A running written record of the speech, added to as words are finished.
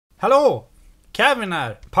Hallå! Kevin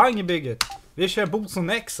här! Pang i bygget! Vi kör Boson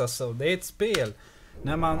X alltså. Det är ett spel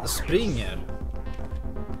när man springer.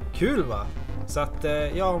 Kul va? Så att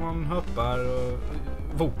ja, man hoppar och...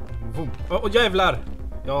 Åh jävlar!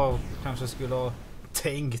 Jag kanske skulle ha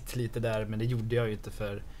tänkt lite där, men det gjorde jag ju inte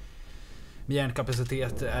för min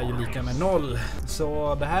hjärnkapacitet är ju lika med 0.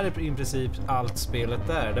 Så det här är i princip allt spelet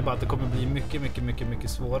där. Det är bara att det kommer bli mycket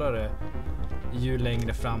svårare ju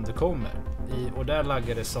längre fram du kommer. Och där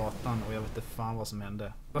laggade satan och jag vet inte fan vad som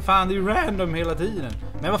hände. Vad fan, det är ju random hela tiden.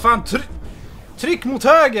 Men vad fan, tryck mot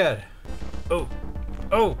höger!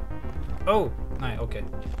 Oh! Nej, okej.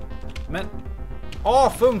 Men...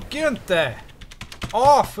 funkar ju inte!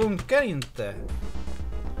 Funkar inte!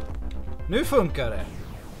 Nu funkar det!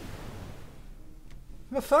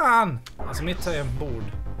 Vad fan? Alltså mitt tangentbord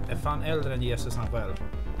är fan äldre än Jesus han själv.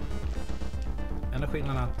 Enda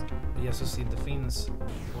skillnaden är att Jesus inte finns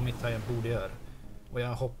och mitt tangentbord gör. Och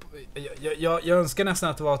jag önskar nästan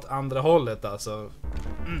att det var åt andra hållet alltså.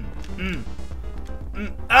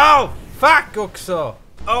 Fuck också!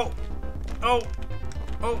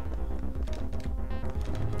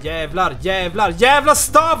 Jävlar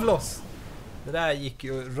stavlos! Det där gick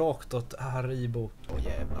ju rakt åt Haribo.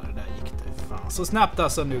 Jävlar, det där gick det fan så snabbt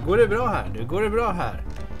alltså. Nu går det bra här.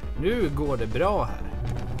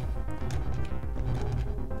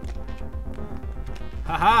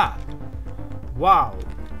 Haha! Wow!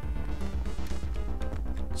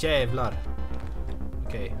 Jävlar!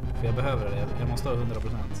 Okej, för jag behöver det. Jag måste ha 100%.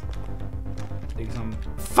 Det är liksom...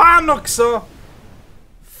 Fan också!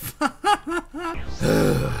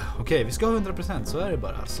 Okej, vi ska ha 100%. Så är det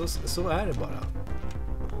bara. Så är det bara.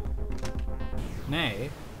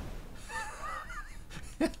 Nej.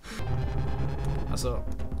 Alltså,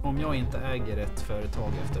 om jag inte äger ett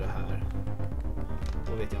företag efter det här,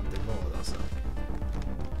 då vet jag inte vad alltså.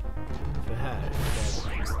 För här är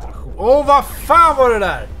koncentration. Vad fan var det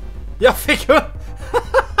där? Jag fick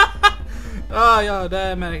ja,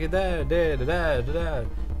 där märker det.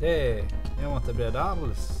 Jag var inte beredd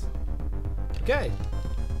alls. Okej.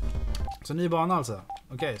 Så ny bana alltså.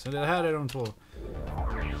 Okej, så det här är de två.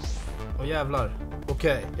 Jävlar.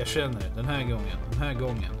 Okej, jag känner den här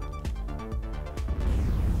gången.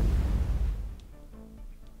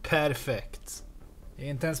 Perfekt.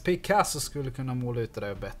 Inte ens Picasso skulle kunna måla ut det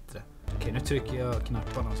där bättre. Okej, nu trycker jag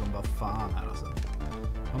knapparna som bara fan här alltså.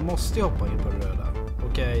 Man måste ju hoppa in på det röda.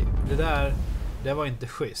 Okej, det var inte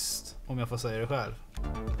schysst, om jag får säga det själv.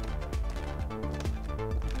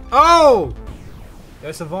 Jag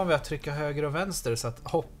är så van vid att trycka höger och vänster så att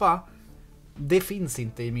hoppa, det finns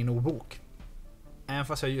inte i min ordbok. Även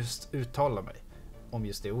fast jag just uttalar mig om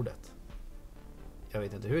just det ordet. Jag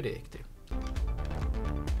vet inte hur det gick till.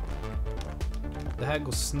 Det här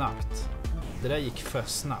går snabbt. Det där gick för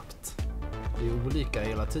snabbt. Det är olika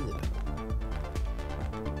hela tiden.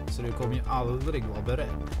 Så du kommer ju aldrig vara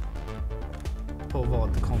beredd på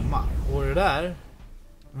vad komma. Och det där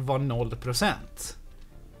var 0%.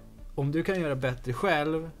 Om du kan göra bättre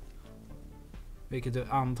själv, vilket du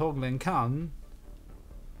antagligen kan,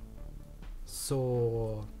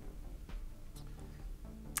 så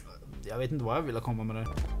jag vet inte vad jag vill komma med det.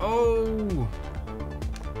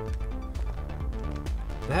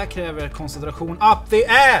 Det här kräver koncentration up the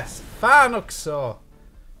ass. Fan också.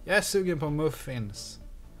 Jag är sugen på muffins.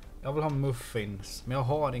 Jag vill ha muffins, men jag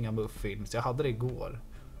har inga muffins. Jag hade det igår.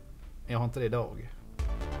 Jag har inte det idag.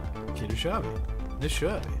 Okej, nu kör vi.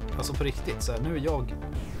 Alltså på riktigt, så här, nu är jag...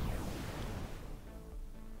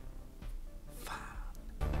 Fan.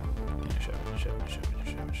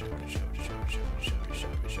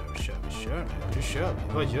 Nu kör vi.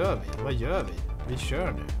 Vad gör vi? Vi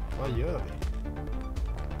kör nu. Vad gör vi?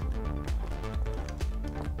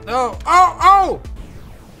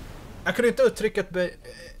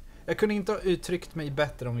 Jag kunde inte ha uttryckt mig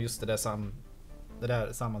bättre om just det där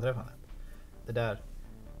sammanträffandet. Det där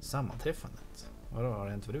sammanträffandet. Vadå, har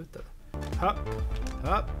det inte förut eller?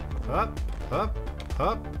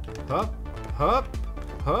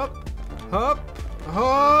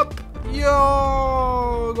 Hopp.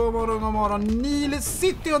 Ja, god morgon. Nile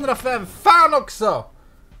City 105. Fan också!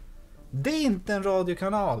 Det är inte en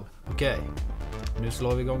radiokanal. Okej. Nu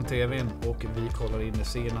slår vi igång tvn och vi kollar in det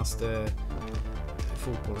senaste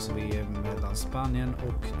fotbolls-VM mellan Spanien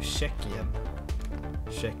och Tjeckien.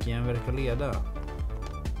 Tjeckien verkar leda.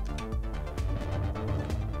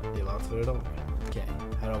 Det var allt för idag. Okej,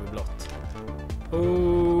 här har vi blått.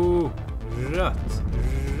 Rött.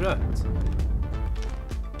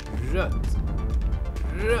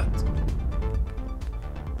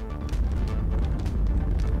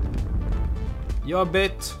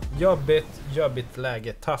 Jobbigt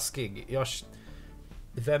läge, taskig.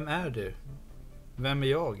 Vem är du? Vem är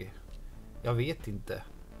jag? Jag vet inte.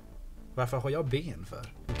 Varför har jag ben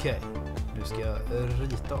för? Okej, nu ska jag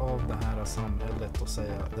rita av det här samhället och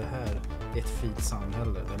säga det här är ett fint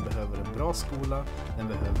samhälle. Den behöver en bra skola, den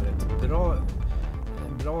behöver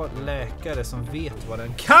en bra läkare som vet vad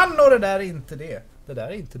den kan, och det där är inte det. Det där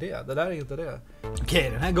är inte det. Det där är inte det. Okej,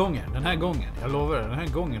 den här gången. Jag lovar, den här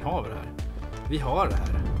gången har vi det här. Vi har det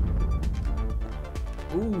här.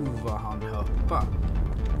 Vad han hoppar.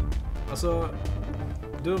 Alltså,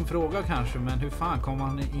 dum fråga kanske, men hur fan kom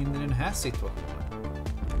han in i den här situationen?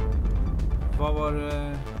 Vad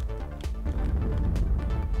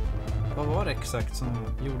var det exakt som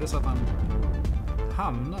gjorde så att han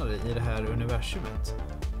hamnade i det här universumet?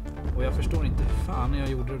 Och jag förstår inte hur fan jag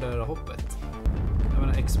gjorde det där hoppet. Jag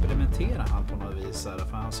menar, experimenterar han på något vis här,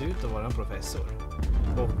 för han ser ut att vara en professor.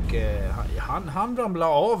 Och han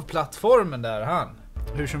ramlade av plattformen där, han.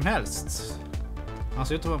 Hur som helst. Han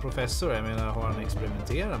ser ut att vara en professor. Jag menar, har han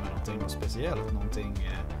experimenterat med någonting speciellt? Någonting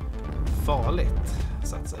farligt,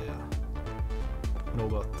 så att säga.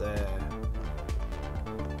 Något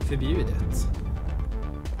förbjudet.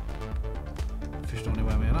 Förstår ni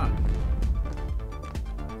vad jag menar?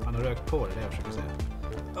 Han har rökt på det, jag försöker säga.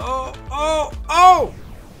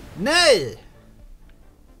 Nej!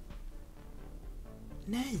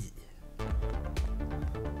 Nej!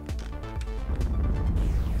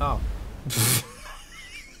 Ja.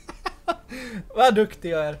 Vad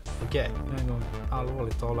duktig jag är. Okej, den här gången,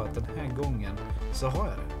 allvarligt talat, den här gången så har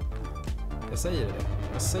jag det. Jag säger det.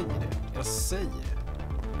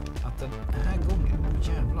 Att den här gången,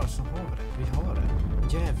 jävlar, så har vi det. Vi har det.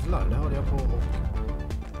 Jävlar, det håller jag på och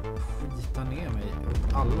skita ner mig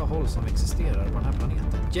åt alla håll som existerar på den här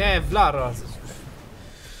planeten. Jävlar alltså.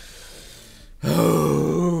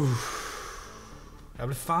 Jag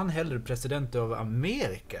blir fan hellre president av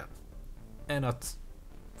Amerika än att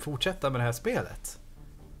fortsätta med det här spelet.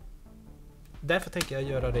 Därför tänker jag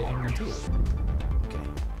göra det en gång till.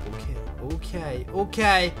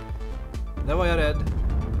 Okej. Där var jag rädd.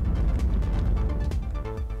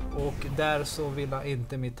 Och där så vill jag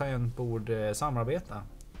inte mitt tangentbord samarbeta.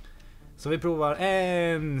 Så vi provar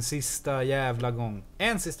en sista jävla gång.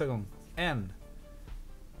 En sista gång.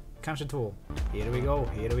 Kanske 2. Here we go.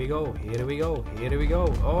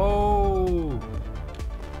 Oh!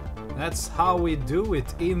 That's how we do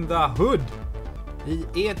it in the hood. I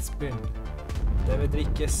Edsbyn. Där vi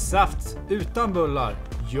dricker saft utan bullar.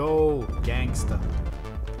 Yo, gangsta.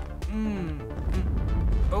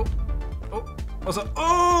 Och så,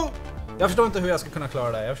 jag förstår inte hur jag ska kunna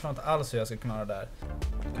klara det. Jag förstår inte alls hur jag ska klara det där.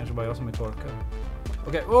 Kanske bara jag som är torkad.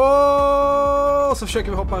 Okej, så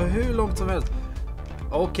försöker vi hoppa hur långt som helst.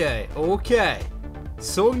 Okej.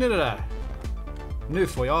 Såg ni det där? Nu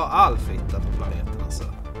får jag all fitta på planeten alltså.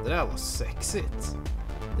 Det där var sexigt.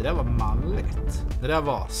 Det där var manligt. Det där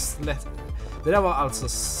var Det där var alltså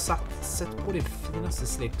sätt på din finaste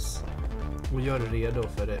slips och gör dig redo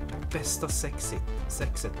för det bästa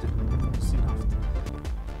sexet du någonsin haft.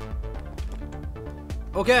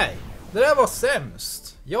 Okej, det där var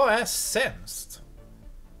sämst. Jag är sämst.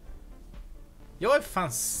 Jag är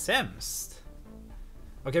fan sämst.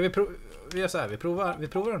 Okej, vi gör så här. Vi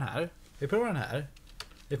provar den här. Vi provar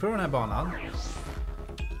den här banan.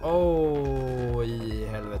 I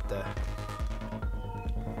helvete.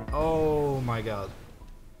 Oh my god.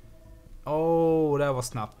 Det här var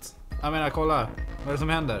snabbt. Jag menar, kolla. Vad är det som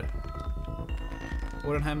händer?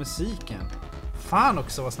 Och den här musiken. Fan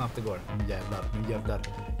också vad snabbt det går. Nu jävlar.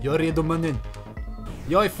 Jag är redo, mannen.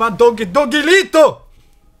 Jag är fan Doggelito!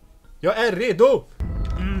 Jag är redo!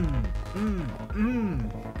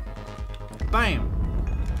 Bam!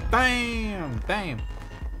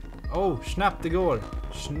 Snabbt det går.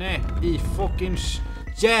 Snä i fucking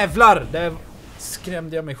jävlar! Där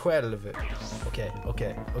skrämde jag mig själv. Okej.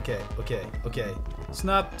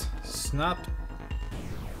 Snabbt.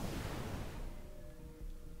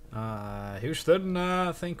 Houston,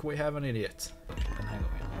 I think we have an idiot. Den här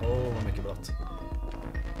gången. Vad mycket blått.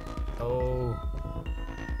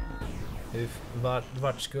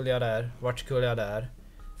 Vart skulle jag där?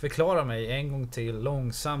 Förklara mig en gång till,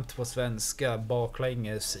 långsamt på svenska,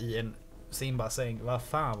 baklänges i en simbassäng. Vad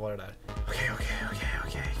fan var det där? Okej.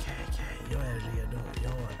 Jag är redo.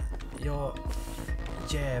 Jag...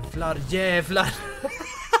 Jävlar.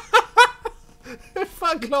 Hur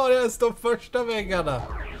fan klarar jag de första väggarna?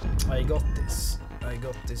 I got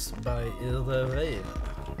this by the way.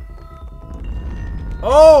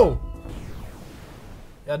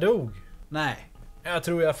 Jag dog. Nej, jag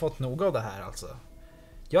tror jag har fått nog av det här alltså.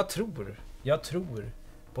 Jag tror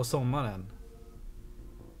på sommaren.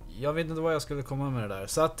 jag vet inte vad jag skulle komma med det där.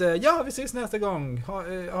 Så att ja, vi ses nästa gång.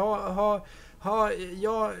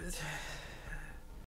 Ja.